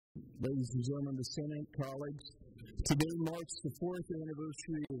ladies and gentlemen of the Senate, colleagues. Today marks the 4th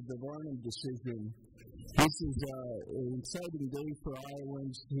anniversary of the Varnum decision. This is an exciting day for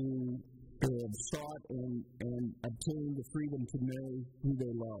Iowans who have sought and obtained the freedom to marry who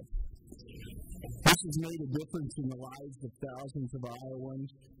they love. This has made a difference in the lives of thousands of Iowans,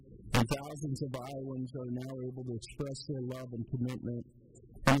 and thousands of Iowans are now able to express their love and commitment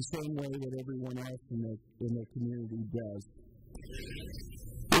in the same way that everyone else in their community does.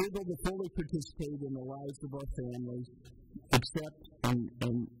 We're able to fully participate in the lives of our families, accept and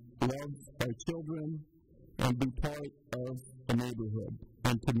love our children, and be part of a neighborhood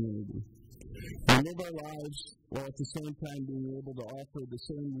and community. We live our lives while at the same time being able to offer the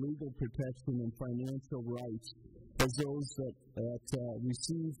same legal protection and financial rights as those that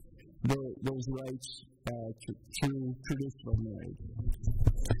receive those rights through traditional marriage.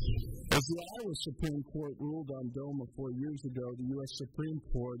 As the Iowa Supreme Court ruled on DOMA 4 years ago, the U.S. Supreme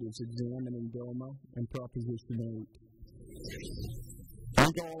Court is examining DOMA and Proposition 8. I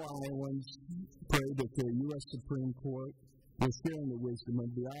think all Iowans pray that the U.S. Supreme Court will share in the wisdom of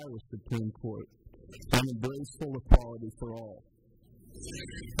the Iowa Supreme Court and embrace full equality for all.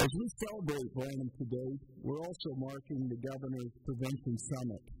 As we celebrate Varnum today, we're also marking the Governor's Prevention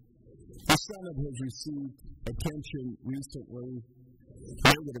Summit. The summit has received attention recently,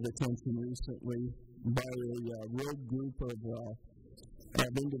 negative attention recently, by a rogue group of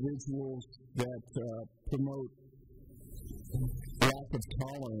individuals that promote lack of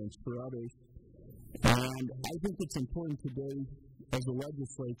tolerance for others. And I think it's important today as a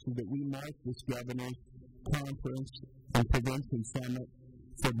legislature that we mark this Governor's Conference and Prevention Summit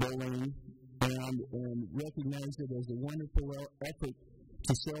for bullying and recognize it as a wonderful effort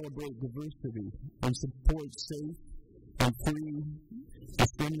to celebrate diversity and support safe and free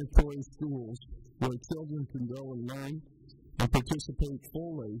discriminatory schools where children can go and learn and participate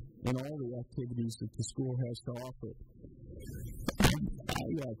fully in all the activities that the school has to offer.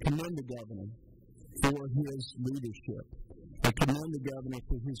 I commend the Governor for his leadership. I commend the Governor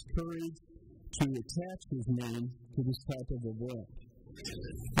for his courage to attach his name to this type of event.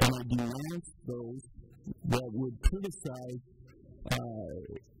 And I denounce those that would criticize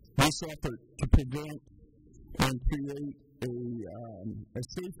this effort to prevent and create a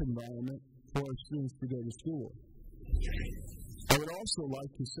safe environment for our students to go to school. I would also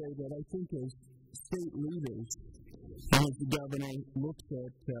like to say that I think as state leaders, and as the Governor looks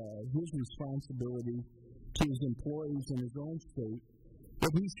at his responsibility to his employees in his own state,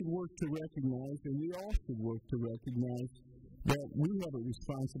 that he should work to recognize, and we all should work to recognize, that we have a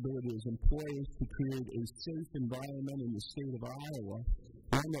responsibility as employers to create a safe environment in the state of Iowa,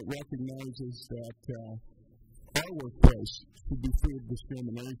 one that recognizes that our workplace should be free of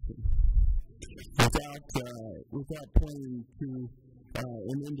discrimination. Without pointing to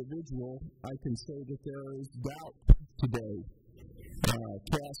an individual, I can say that there is doubt today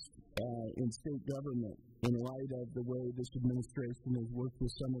cast in state government in light of the way this administration has worked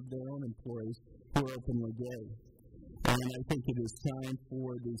with some of their own employees who are openly gay. And I think it is time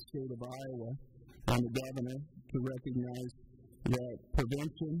for the state of Iowa and the Governor to recognize that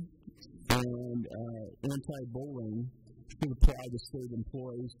prevention and anti-bullying should apply to state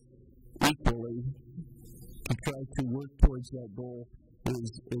employees equally. To try to work towards that goal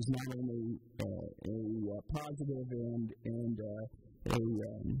is not only a positive and a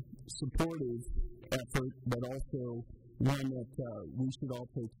supportive effort, but also one that we should all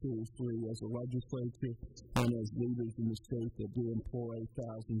take seriously as a legislature and as leaders in the state that do employ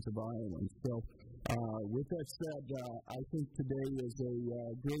thousands of Iowans. So with that said, I think today is a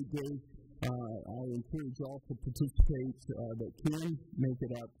great day. I encourage all to participate that can make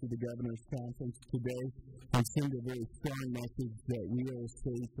it out to the Governor's Conference today and send a very strong message that we are a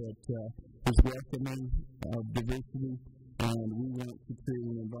state that is welcoming of diversity, and we want to create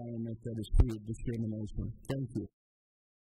an environment that is free of discrimination. Thank you.